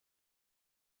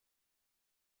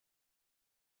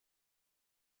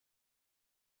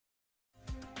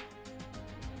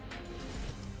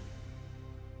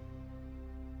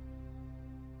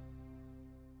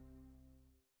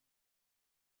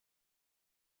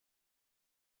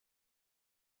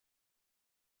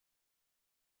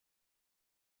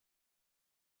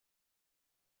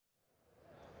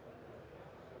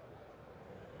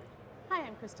Hi,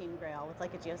 I'm Christine Grail with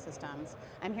Leica Geosystems.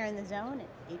 I'm here in the zone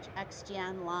at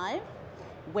HxGN Live,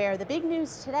 where the big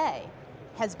news today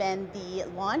has been the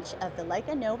launch of the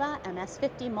Leica Nova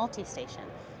MS50 MultiStation.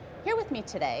 Here with me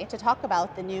today to talk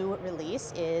about the new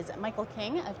release is Michael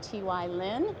King of TY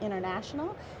Lin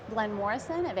International, Glenn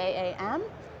Morrison of AAM,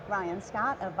 Ryan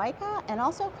Scott of Leica, and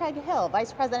also Craig Hill,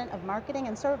 Vice President of Marketing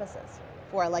and Services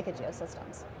for Leica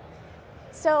Geosystems.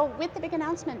 So with the big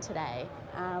announcement today,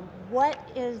 what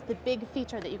is the big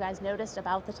feature that you guys noticed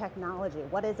about the technology?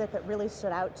 What is it that really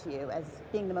stood out to you as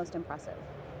being the most impressive?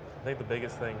 I think the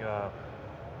biggest thing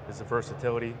is the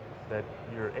versatility, that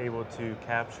you're able to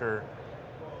capture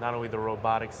not only the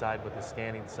robotic side but the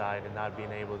scanning side, and not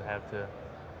being able to have to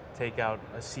take out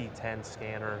a C10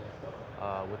 scanner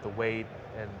with the weight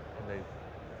and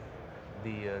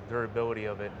the durability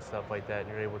of it and stuff like that. And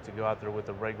you're able to go out there with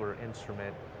a regular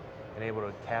instrument and able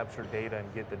to capture data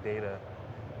and get the data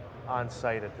on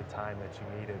site at the time that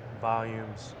you need it.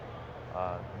 Volumes,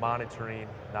 monitoring,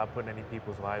 not putting any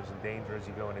people's lives in danger as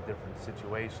you go into different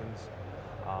situations.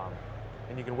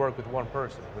 And you can work with one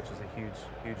person, which is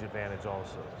a huge advantage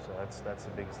also. So that's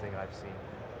the biggest thing I've seen.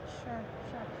 Sure.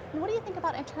 And what do you think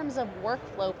about in terms of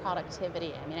workflow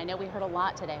productivity? I mean, I know we heard a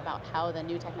lot today about how the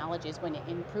new technology is going to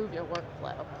improve your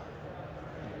workflow.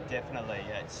 Definitely,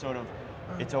 yeah.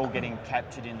 It's all getting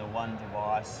captured in the one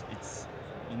device.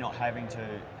 You're not having to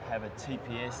have a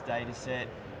TPS data set,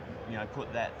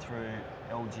 put that through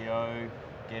LGO,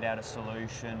 get out a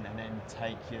solution, and then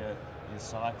take your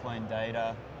cyclone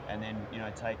data, and then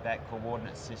take that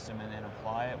coordinate system and then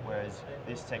apply it. Whereas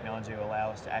this technology will allow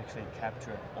us to actually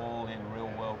capture it all in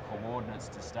real-world coordinates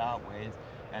to start with,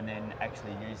 and then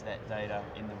actually use that data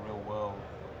in the real world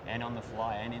and on the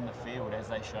fly and in the field, as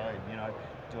they showed.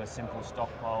 Do a simple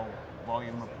stockpile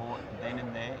volume report then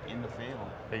and there in the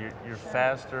field. You're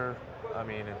faster. I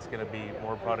mean, it's going to be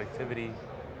more productivity,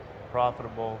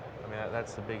 profitable. I mean,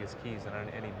 that's the biggest keys in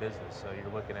any business. So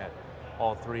you're looking at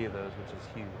all three of those, which is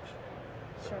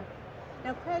huge. Sure.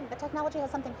 Now, Craig, the technology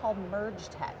has something called Merge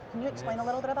Tech. Can you explain a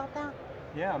little bit about that?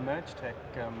 Yeah, Merge Tech,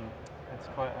 it's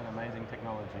quite an amazing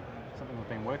technology. Something we've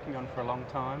been working on for a long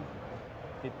time.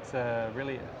 It's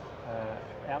really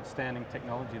outstanding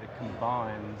technology that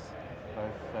combines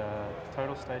both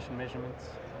total station measurements,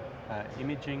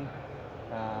 imaging,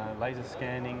 laser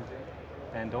scanning,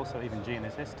 and also even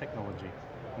GNSS technology.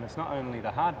 And it's not only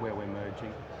the hardware we're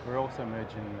merging, we're also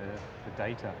merging the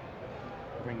data,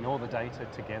 bringing all the data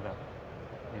together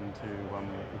into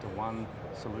one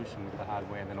solution with the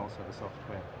hardware and then also the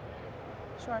software.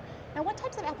 Sure. Now, what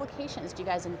types of applications do you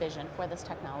guys envision for this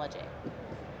technology?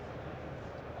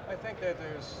 I think that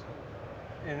there's,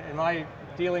 in my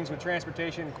dealings with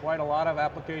transportation, quite a lot of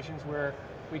applications where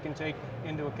we can take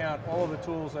into account all of the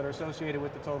tools that are associated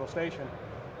with the total station.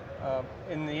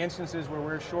 In the instances where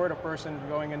we're short a person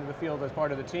going into the field as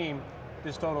part of the team,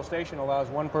 this total station allows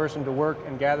one person to work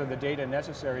and gather the data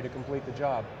necessary to complete the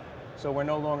job. So we're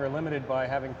no longer limited by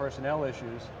having personnel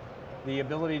issues. The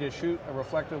ability to shoot a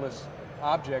reflectorless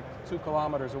object 2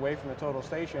 kilometers away from the total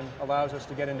station allows us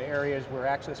to get into areas where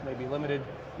access may be limited,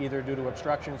 either due to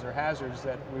obstructions or hazards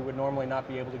that we would normally not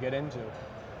be able to get into.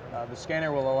 The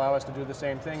scanner will allow us to do the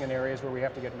same thing in areas where we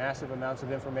have to get massive amounts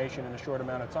of information in a short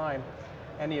amount of time,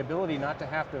 and the ability not to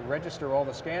have to register all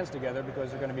the scans together because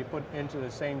they're going to be put into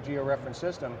the same georeference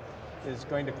system is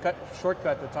going to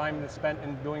shortcut the time that's spent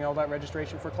in doing all that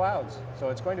registration for clouds. So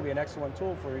it's going to be an excellent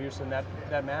tool for use in that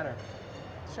manner.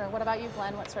 Sure. What about you,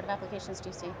 Glenn? What sort of applications do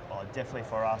you see? Oh, definitely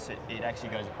for us, it actually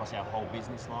goes across our whole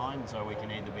business line. So we can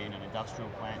either be in an industrial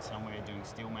plant somewhere doing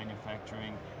steel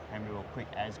manufacturing, and we do a quick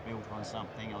as-built on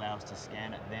something, allow us to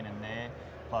scan it then and there.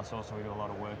 Plus also we do a lot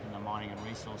of work in the mining and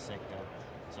resource sector.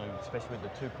 So especially with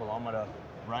the 2 kilometre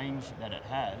range that it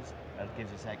has, it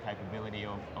gives us that capability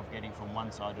of getting from one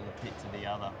side of the pit to the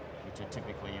other, which are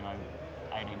typically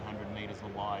 1,800 metres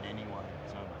wide anyway.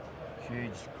 So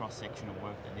huge cross-section of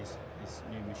work that this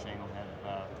new machine will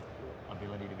have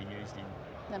ability to be used in.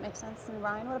 That makes sense. And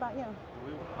Ryan, what about you?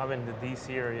 I'm in the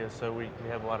DC area, so we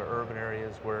have a lot of urban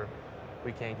areas where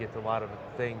we can't get to a lot of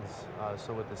things.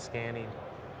 So with the scanning,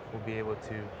 we'll be able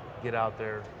to get out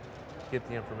there, get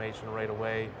the information right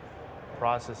away,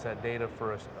 process that data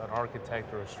for an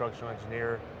architect or a structural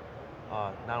engineer.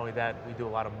 Not only that, we do a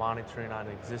lot of monitoring on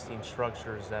existing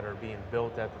structures that are being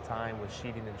built at the time with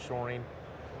sheeting and shoring.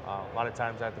 A lot of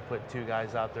times I have to put 2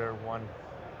 guys out there, one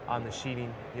on the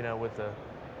sheeting, with the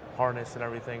harness and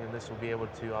everything, and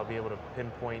I'll be able to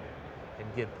pinpoint and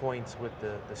get points with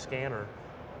the scanner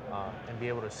and be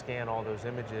able to scan all those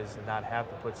images and not have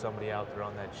to put somebody out there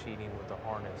on that sheeting with the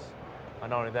harness.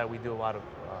 Not only that, we do a lot of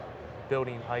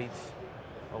building heights,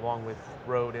 along with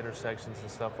road intersections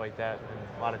and stuff like that. And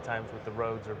a lot of times with the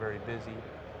roads are very busy,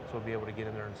 so we'll be able to get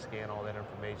in there and scan all that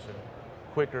information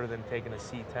quicker than taking a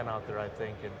C10 out there, I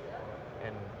think,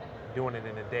 and doing it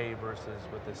in a day versus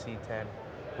with the C10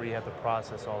 where you have to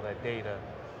process all that data.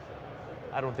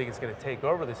 I don't think it's going to take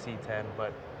over the C10,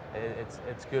 but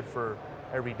it's good for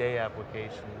everyday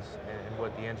applications and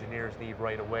what the engineers need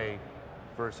right away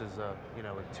versus a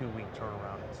 2-week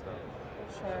turnaround and stuff.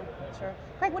 Sure, sure.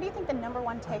 Craig, what do you think the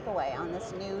 #1 takeaway on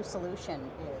this new solution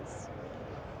is?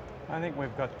 I think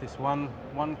we've got this one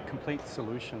complete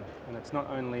solution, and it's not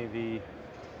only the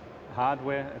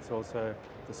hardware, it's also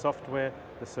the software,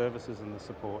 the services, and the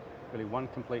support. Really one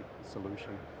complete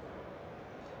solution.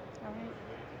 All right.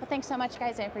 Well, thanks so much,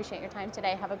 guys. I appreciate your time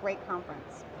today. Have a great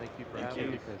conference. Thank you for Thank having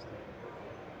you. me. Thank you, Kirsten.